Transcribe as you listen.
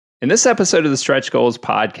In this episode of the Stretch Goals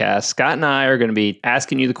podcast, Scott and I are going to be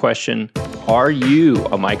asking you the question, are you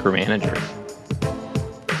a micromanager?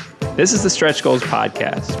 This is the Stretch Goals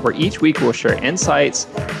podcast, where each week we'll share insights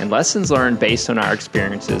and lessons learned based on our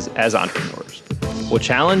experiences as entrepreneurs. We'll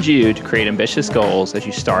challenge you to create ambitious goals as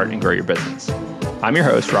you start and grow your business. I'm your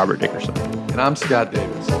host, Robert Dickerson. And I'm Scott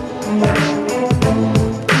Davis.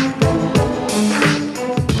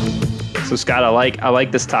 So Scott, I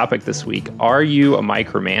like this topic this week. Are you a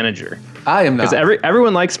micromanager? I am not. Because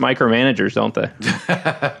everyone likes micromanagers, don't they?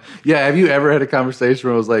 Yeah. Have you ever had a conversation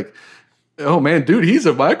where it was like, oh man, dude, he's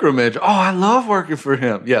a micromanager. Oh, I love working for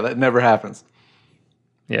him. Yeah, that never happens.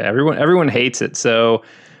 Yeah, everyone hates it. So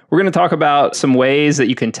we're going to talk about some ways that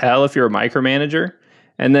you can tell if you're a micromanager,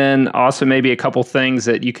 and then also maybe a couple things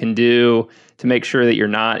that you can do to make sure that you're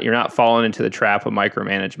not falling into the trap of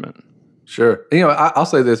micromanagement. Sure. I'll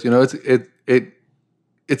say this.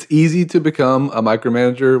 It's easy to become a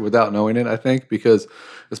micromanager without knowing it, I think, because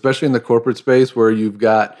especially in the corporate space where you've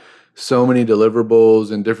got so many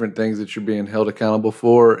deliverables and different things that you're being held accountable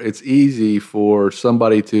for, it's easy for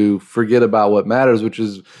somebody to forget about what matters, which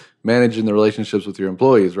is managing the relationships with your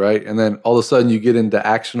employees, right? And then all of a sudden you get into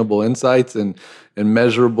actionable insights and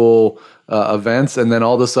measurable events, and then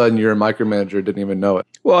all of a sudden you're a micromanager, didn't even know it.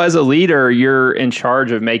 Well, as a leader, you're in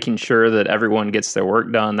charge of making sure that everyone gets their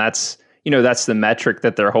work done. That's the metric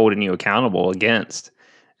that they're holding you accountable against.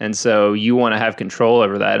 And so you want to have control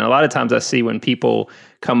over that. And a lot of times I see when people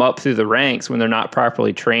come up through the ranks, when they're not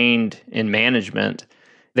properly trained in management,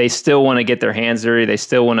 they still want to get their hands dirty. They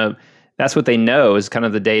still want to, that's what they know is kind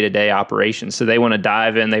of the day-to-day operations. So they want to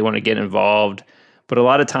dive in, they want to get involved. But a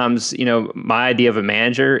lot of times, my idea of a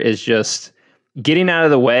manager is just getting out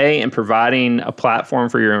of the way and providing a platform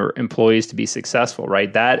for your employees to be successful,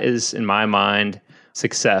 right? That is, in my mind,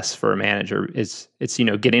 success for a manager. It's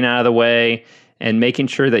getting out of the way and making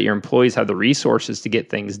sure that your employees have the resources to get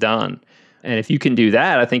things done. And if you can do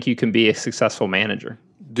that, I think you can be a successful manager.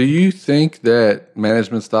 Do you think that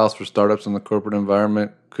management styles for startups in the corporate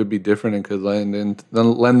environment could be different and could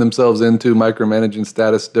lend themselves into micromanaging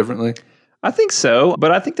status differently? I think so,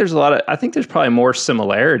 but I think there's probably more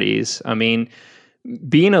similarities. I mean,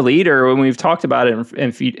 being a leader, when we've talked about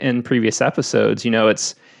it in previous episodes,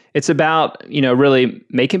 it's about, really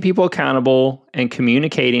making people accountable and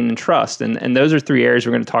communicating and trust. And those are three areas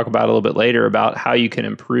we're going to talk about a little bit later about how you can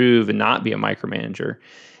improve and not be a micromanager.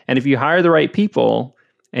 And if you hire the right people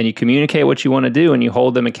and you communicate what you want to do and you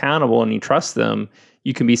hold them accountable and you trust them,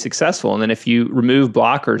 you can be successful. And then if you remove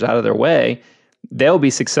blockers out of their way, they'll be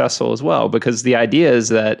successful as well, because the idea is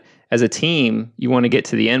that as a team, you want to get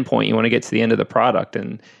to the end point, you want to get to the end of the product.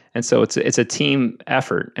 And so it's a team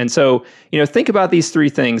effort. And so, think about these three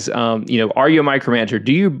things. Are you a micromanager?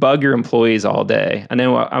 Do you bug your employees all day? I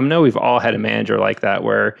know we've all had a manager like that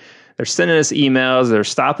where they're sending us emails, they're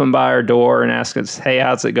stopping by our door and asking us, hey,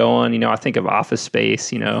 how's it going? I think of Office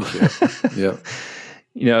Space, Yeah.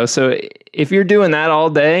 So if you're doing that all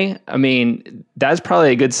day, that's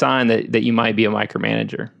probably a good sign that you might be a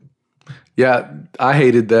micromanager. Yeah, I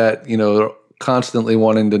hated that, constantly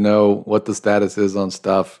wanting to know what the status is on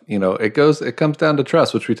stuff. It comes down to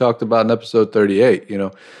trust, which we talked about in episode 38.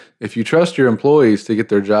 If you trust your employees to get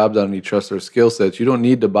their job done and you trust their skill sets, you don't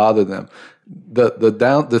need to bother them.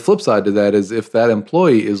 The flip side to that is if that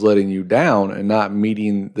employee is letting you down and not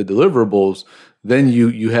meeting the deliverables, then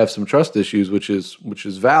you have some trust issues, which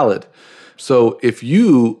is valid. So if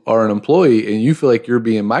you are an employee and you feel like you're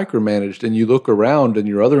being micromanaged and you look around and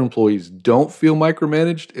your other employees don't feel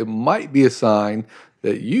micromanaged, it might be a sign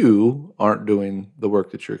that you aren't doing the work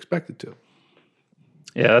that you're expected to.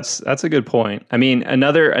 Yeah, that's a good point.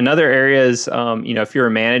 Another area is, if you're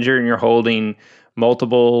a manager and you're holding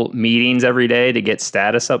multiple meetings every day to get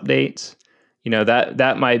status updates,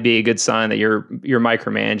 that might be a good sign that you're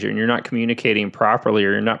micromanager and you're not communicating properly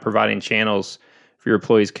or you're not providing channels for your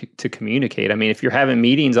employees to communicate. If you're having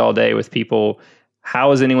meetings all day with people,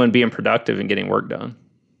 how is anyone being productive and getting work done?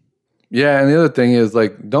 Yeah, and the other thing is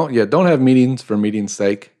don't have meetings for meeting's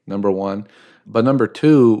sake, number one. But number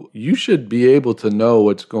two, you should be able to know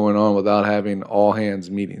what's going on without having all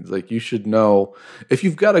hands meetings. You should know if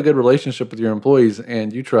you've got a good relationship with your employees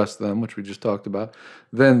and you trust them, which we just talked about,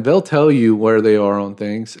 then they'll tell you where they are on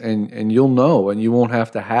things and you'll know, and you won't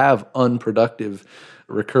have to have unproductive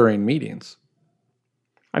recurring meetings.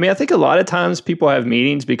 I think a lot of times people have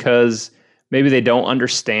meetings because maybe they don't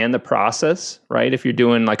understand the process, right? If you're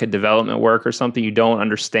doing a development work or something, you don't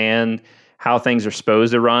understand how things are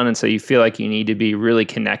supposed to run. And so you feel like you need to be really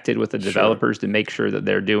connected with the developers to make sure that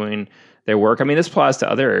they're doing their work. This applies to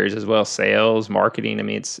other areas as well, sales, marketing.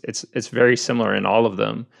 It's very similar in all of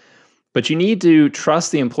them. but you need to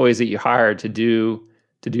trust the employees that you hire to do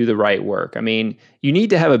the right work. I mean, you need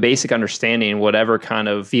to have a basic understanding in whatever kind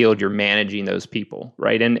of field you're managing those people,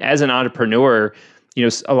 right? And as an entrepreneur,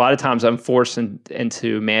 a lot of times I'm forced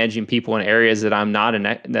into managing people in areas that I'm not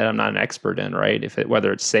an expert in, right?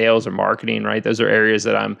 Whether it's sales or marketing, right? Those are areas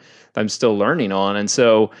that I'm still learning on, and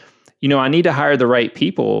so I need to hire the right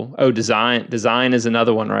people. Oh, design is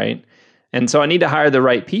another one, right? And so I need to hire the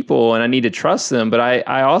right people and I need to trust them, but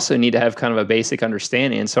I also need to have kind of a basic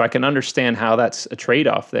understanding. And so I can understand how that's a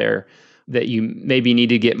trade-off there, that you maybe need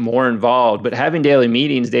to get more involved. But having daily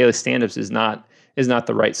meetings, daily stand-ups is not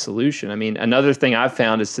the right solution. I mean, another thing I've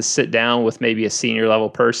found is to sit down with maybe a senior level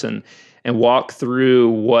person and walk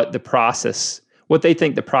through what they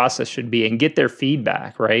think the process should be and get their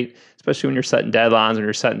feedback, right? Especially when you're setting deadlines and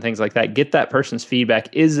you're setting things like that. Get that person's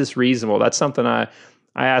feedback. Is this reasonable? That's something I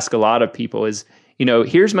ask a lot of people is,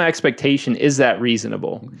 here's my expectation. Is that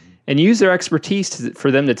reasonable? Mm-hmm. And use their expertise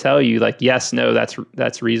for them to tell you like, yes, no,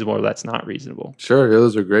 that's reasonable or that's not reasonable. Sure.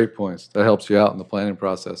 Those are great points. That helps you out in the planning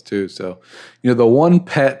process too. So, the one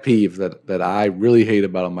pet peeve that I really hate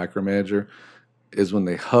about a micromanager is when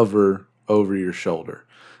they hover over your shoulder.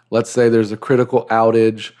 Let's say there's a critical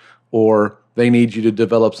outage or they need you to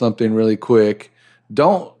develop something really quick.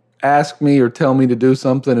 Don't ask me or tell me to do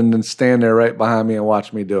something and then stand there right behind me and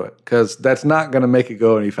watch me do it, because that's not going to make it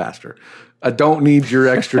go any faster. I don't need your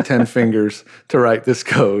extra 10 fingers to write this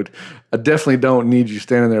code. I definitely don't need you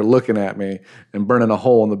standing there looking at me and burning a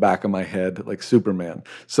hole in the back of my head like Superman.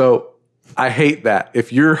 So I hate that.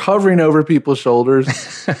 If you're hovering over people's shoulders,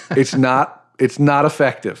 it's not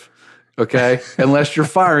effective, okay? Unless you're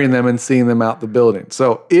firing them and seeing them out the building.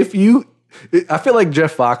 So I feel like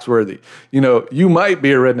Jeff Foxworthy. You might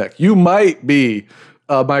be a redneck. You might be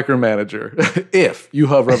a micromanager if you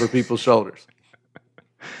hover over people's shoulders.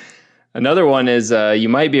 Another one is you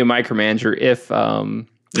might be a micromanager if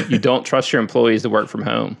you don't trust your employees to work from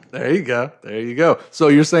home. There you go. So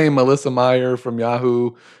you're saying Melissa Meyer from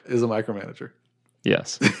Yahoo is a micromanager?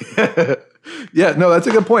 Yes. Yeah, no, that's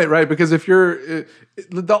a good point, right? Because if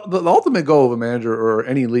the ultimate goal of a manager or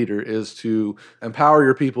any leader is to empower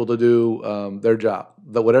your people to do their job,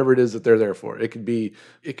 whatever it is that they're there for. It could be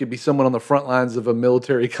someone on the front lines of a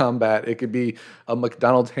military combat. It could be a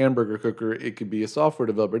McDonald's hamburger cooker. It could be a software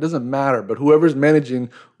developer. It doesn't matter. But whoever's managing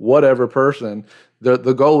whatever person,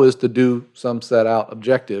 the goal is to do some set out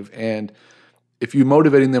objective. And if you're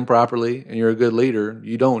motivating them properly and you're a good leader,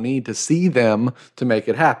 you don't need to see them to make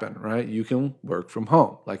it happen, right? You can work from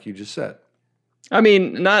home, like you just said. I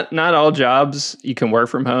mean, not all jobs you can work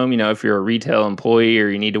from home. If you're a retail employee or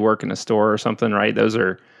you need to work in a store or something, right? Those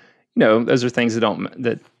are things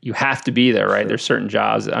that you have to be there, right? Sure. There's certain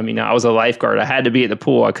jobs. I mean, I was a lifeguard. I had to be at the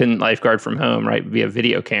pool. I couldn't lifeguard from home, right? Be a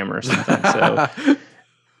video camera or something.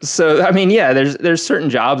 So, I mean, yeah, there's certain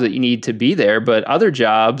jobs that you need to be there, but other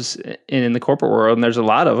jobs in the corporate world, and there's a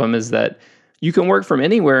lot of them, is that you can work from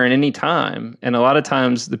anywhere and any time. And a lot of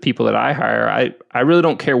times the people that I hire, I really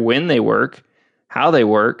don't care when they work, how they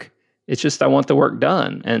work. It's just I want the work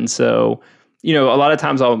done. And so, a lot of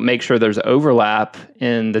times I'll make sure there's overlap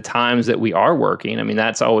in the times that we are working. I mean,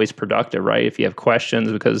 that's always productive, right? If you have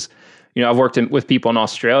questions, because, I've worked with people in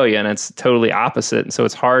Australia and it's totally opposite. And so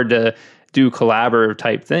it's hard to do collaborative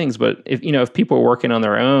type things. But if people are working on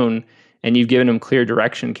their own and you've given them clear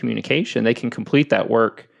direction, communication, they can complete that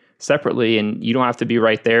work separately and you don't have to be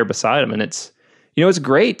right there beside them. And it's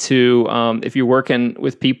great to, if you're working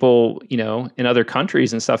with people, in other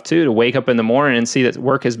countries and stuff too, to wake up in the morning and see that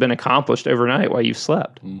work has been accomplished overnight while you've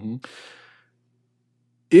slept. Mm-hmm.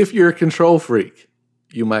 If you're a control freak,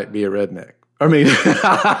 you might be a redneck. I mean, if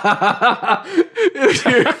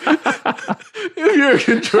you're a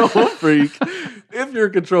control freak,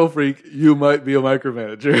 you might be a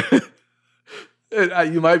micromanager.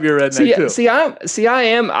 You might be a redneck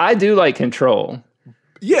too. I do like control.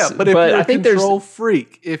 Yeah, but if you're a control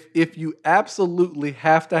freak, if you absolutely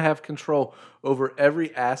have to have control over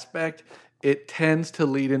every aspect, it tends to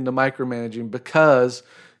lead into micromanaging because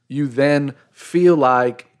you then feel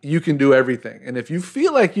like you can do everything. And if you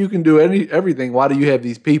feel like you can do everything, why do you have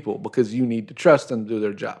these people? Because you need to trust them to do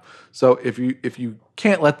their job. So if you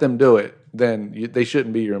can't let them do it, then they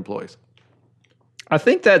shouldn't be your employees. I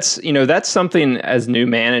think that's something as new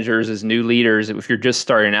managers, as new leaders, if you're just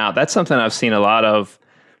starting out, that's something I've seen a lot of,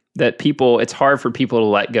 that it's hard for people to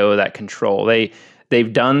let go of that control.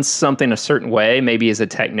 They've done something a certain way, maybe as a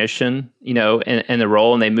technician, in the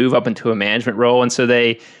role, and they move up into a management role. And so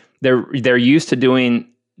they're used to doing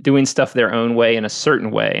stuff their own way in a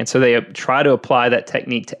certain way. And so they try to apply that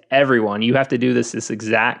technique to everyone. You have to do this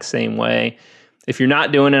exact same way. If you're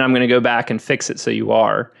not doing it, I'm going to go back and fix it so you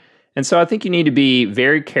are. And so I think you need to be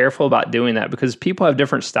very careful about doing that because people have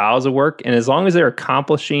different styles of work. And as long as they're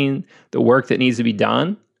accomplishing the work that needs to be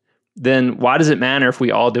done, then why does it matter if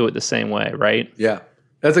we all do it the same way, right? Yeah,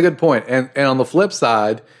 that's a good point. And on the flip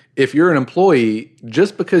side, if you're an employee,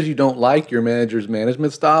 just because you don't like your manager's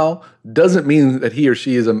management style doesn't mean that he or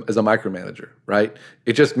she is a micromanager, right?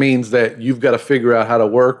 It just means that you've got to figure out how to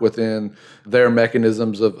work within their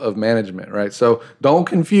mechanisms of management, right? So don't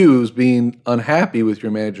confuse being unhappy with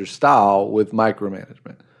your manager's style with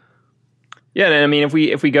micromanagement. Yeah, and I mean, if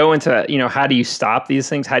we go into, how do you stop these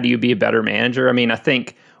things? How do you be a better manager? I mean, I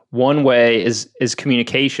think one way is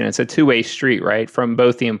communication. It's a two-way street, right? From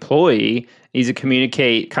both the employee needs to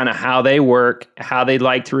communicate kind of how they work, how they'd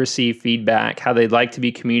like to receive feedback, how they'd like to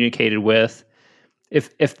be communicated with.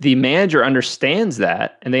 If the manager understands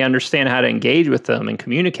that and they understand how to engage with them and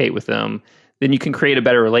communicate with them, then you can create a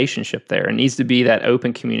better relationship there. It needs to be that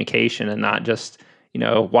open communication and not just,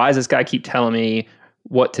 why does this guy keep telling me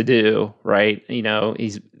what to do, right?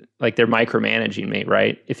 He's like they're micromanaging me,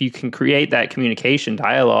 right? If you can create that communication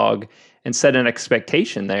dialogue and set an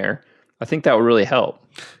expectation there, I think that will really help.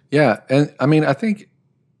 Yeah. And I mean, I think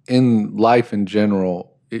in life in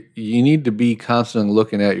general, you need to be constantly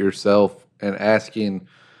looking at yourself and asking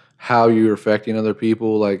how you're affecting other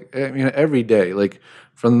people. Like, I mean, every day, like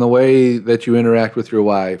from the way that you interact with your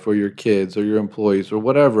wife or your kids or your employees or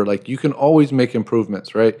whatever, like you can always make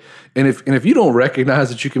improvements, right? And if you don't recognize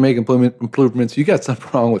that you can make improvements, you got something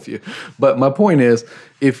wrong with you. But my point is,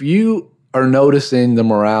 if you are noticing the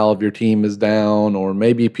morale of your team is down, or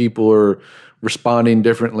maybe people are responding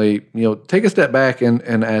differently, take a step back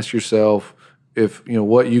and ask yourself if,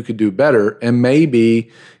 what you could do better. And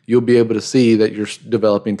maybe you'll be able to see that you're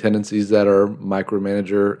developing tendencies that are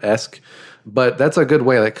micromanager-esque. But that's a good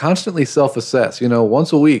way, like constantly self-assess,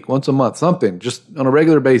 once a week, once a month, something, just on a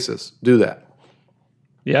regular basis, do that.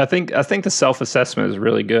 Yeah, I think the self-assessment is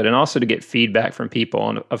really good. And also to get feedback from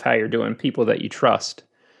people of how you're doing, people that you trust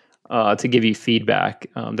to give you feedback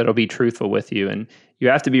that'll be truthful with you. And you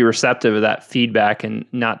have to be receptive of that feedback and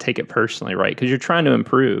not take it personally, right? Because you're trying to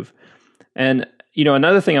improve. And,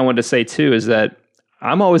 another thing I wanted to say too is that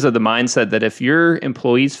I'm always of the mindset that if your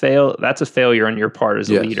employees fail, that's a failure on your part as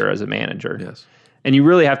a leader, as a manager. Yes. And you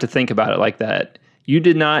really have to think about it like that. You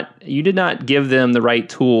did not give them the right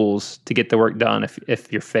tools to get the work done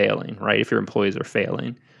if you're failing, right? If your employees are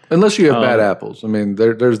failing. Unless you have bad apples. I mean,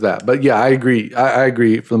 there's that. But yeah, I agree. I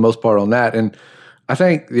agree for the most part on that. And I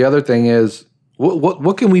think the other thing is,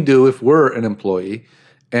 what can we do if we're an employee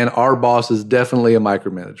and our boss is definitely a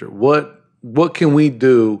micromanager? What can we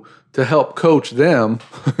do to help coach them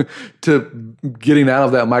to getting out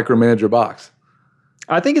of that micromanager box?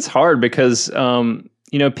 I think it's hard because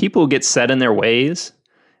people get set in their ways,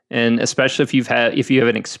 and especially if you have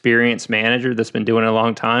an experienced manager that's been doing it a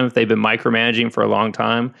long time, if they've been micromanaging for a long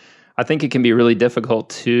time, I think it can be really difficult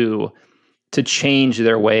to change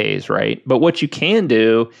their ways, right? But what you can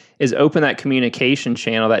do is open that communication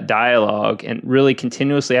channel, that dialogue, and really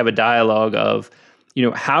continuously have a dialogue of,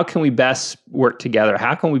 how can we best work together?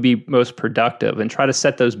 How can we be most productive? And try to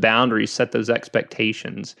set those boundaries, set those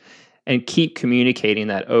expectations, and keep communicating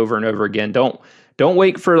that over and over again. Don't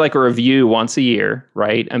wait for like a review once a year,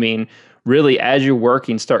 right? I mean, really, as you're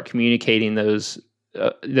working, start communicating those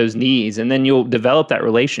needs, and then you'll develop that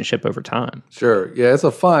relationship over time. Sure. Yeah, it's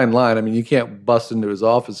a fine line. I mean, you can't bust into his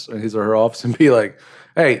or her office and be like,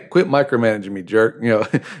 "Hey, quit micromanaging me, jerk."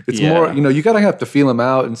 It's more, you got to have to feel him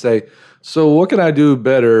out and say, "So what can I do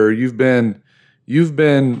better? You've been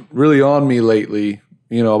really on me lately.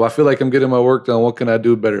 I feel like I'm getting my work done. What can I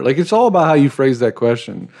do better?" Like, it's all about how you phrase that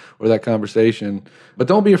question or that conversation, but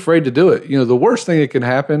don't be afraid to do it. The worst thing that can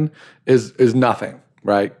happen is nothing,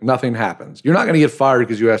 right? Nothing happens. You're not going to get fired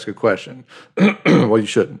because you ask a question. Well, you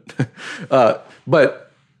shouldn't.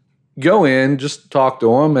 But go in, just talk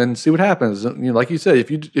to them and see what happens. Like you said,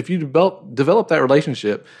 if you develop that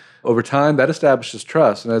relationship over time, that establishes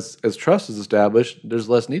trust. And as trust is established, there's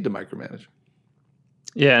less need to micromanage.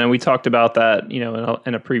 Yeah, and we talked about that,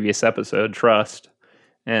 in a previous episode, trust.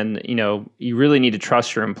 And, you really need to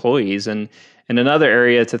trust your employees. And another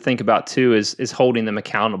area to think about too is holding them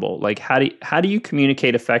accountable. Like, how do you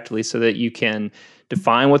communicate effectively so that you can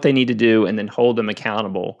define what they need to do and then hold them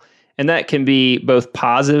accountable? And that can be both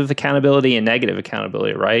positive accountability and negative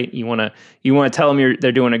accountability, right? You want to tell them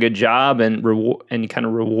they're doing a good job and kind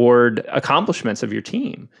of reward accomplishments of your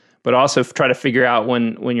team, but also try to figure out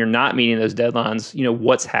when you're not meeting those deadlines,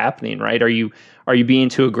 what's happening, right? Are you being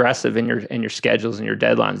too aggressive in your schedules and your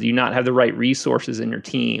deadlines? Do you not have the right resources in your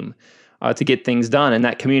team? to get things done. And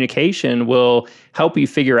that communication will help you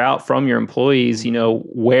figure out from your employees,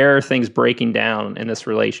 where are things breaking down in this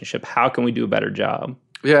relationship? How can we do a better job?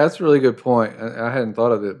 Yeah, that's a really good point. I hadn't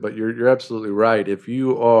thought of it, but you're absolutely right. If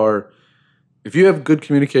you have good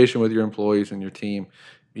communication with your employees and your team,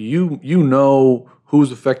 you know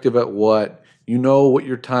who's effective at what. You know what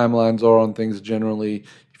your timelines are on things generally.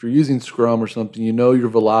 If you're using Scrum or something, you know your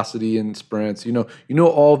velocity in sprints. You know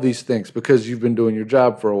all these things because you've been doing your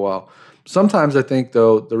job for a while. Sometimes I think,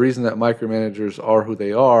 though, the reason that micromanagers are who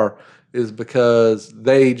they are is because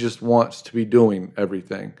they just want to be doing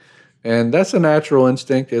everything. And that's a natural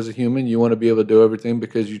instinct as a human. You want to be able to do everything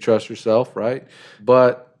because you trust yourself, right?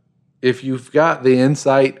 But if you've got the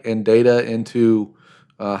insight and data into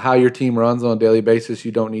how your team runs on a daily basis,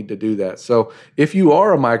 you don't need to do that. So if you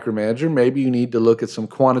are a micromanager, maybe you need to look at some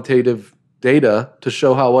quantitative data to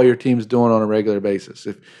show how well your team's doing on a regular basis.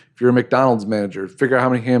 If you're a McDonald's manager, figure out how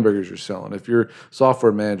many hamburgers you're selling. If you're a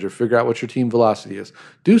software manager, figure out what your team velocity is.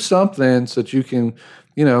 Do something so that you can,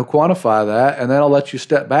 quantify that, and that'll let you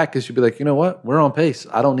step back because you'll be like, you know what, we're on pace.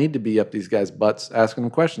 I don't need to be up these guys' butts asking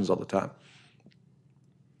them questions all the time.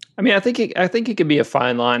 I mean, I think it could be a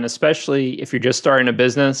fine line, especially if you're just starting a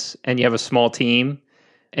business and you have a small team.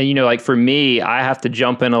 And, like for me, I have to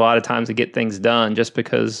jump in a lot of times to get things done just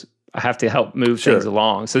because I have to help move things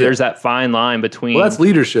along. So there's that fine line between. Well, that's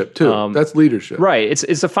leadership too. That's leadership, right?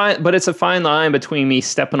 It's a fine line between me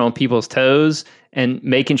stepping on people's toes and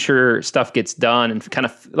making sure stuff gets done, and kind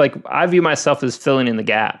of like I view myself as filling in the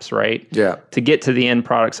gaps, right? Yeah. To get to the end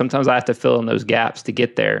product, sometimes I have to fill in those gaps to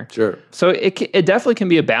get there. Sure. So it definitely can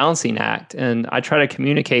be a balancing act, and I try to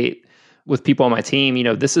communicate with people on my team,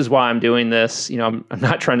 this is why I'm doing this. I'm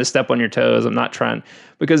not trying to step on your toes. I'm not trying,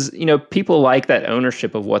 because, people like that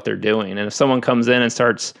ownership of what they're doing. And if someone comes in and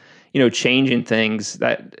starts, changing things,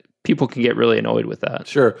 that people can get really annoyed with that.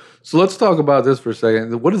 Sure. So let's talk about this for a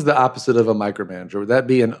second. What is the opposite of a micromanager? Would that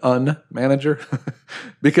be an unmanager?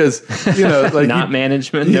 Because, like not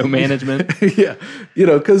management, no management. Yeah.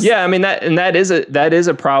 Because I mean that is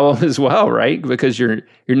a problem as well, right? Because you're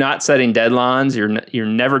not setting deadlines, you're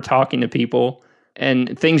never talking to people,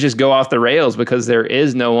 and things just go off the rails because there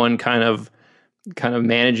is no one kind of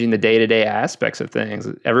managing the day-to-day aspects of things.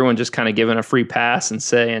 Everyone just kind of giving a free pass and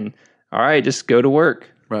saying, "All right, just go to work."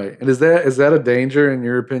 Right. And is that a danger, in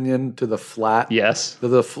your opinion, to the flat? Yes.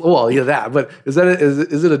 But is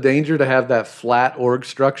it a danger to have that flat org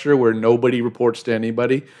structure where nobody reports to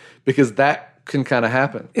anybody? Because that can kind of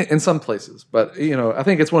happen in some places. But, I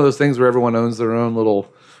think it's one of those things where everyone owns their own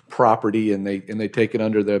little property and they take it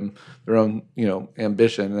under their own,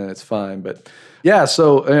 ambition, and it's fine. But yeah,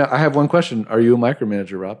 so I have one question. Are you a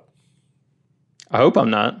micromanager, Rob? I hope I'm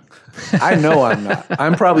not. I know I'm not.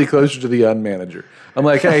 I'm probably closer to the unmanager. I'm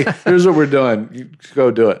like, hey, here's what we're doing. You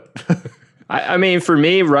go do it. I mean, for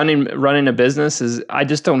me, running a business I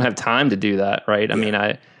just don't have time to do that, right? Yeah.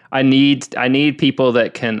 I mean, I need people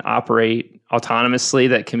that can operate autonomously,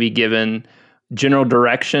 that can be given general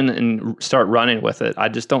direction and start running with it. I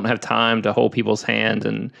just don't have time to hold people's hand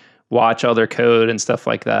and watch all their code and stuff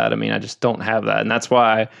like that. I mean, I just don't have that, and that's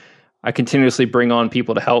why I continuously bring on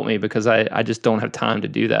people to help me, because I just don't have time to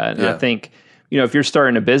do that. And I think, if you're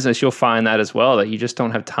starting a business, you'll find that as well, that you just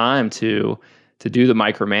don't have time to do the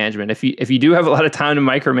micromanagement. If you do have a lot of time to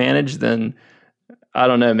micromanage, then I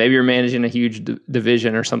don't know, maybe you're managing a huge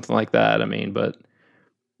division or something like that. I mean, but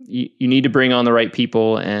you need to bring on the right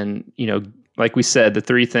people, and, like we said, the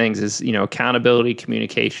three things is, accountability,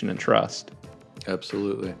 communication, and trust.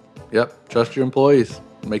 Absolutely. Yep. Trust your employees.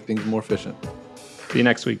 Make things more efficient. See you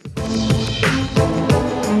next week.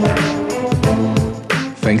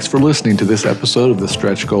 Thanks for listening to this episode of the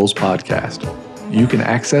Stretch Goals Podcast. You can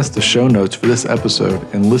access the show notes for this episode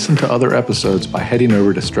and listen to other episodes by heading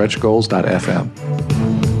over to stretchgoals.fm.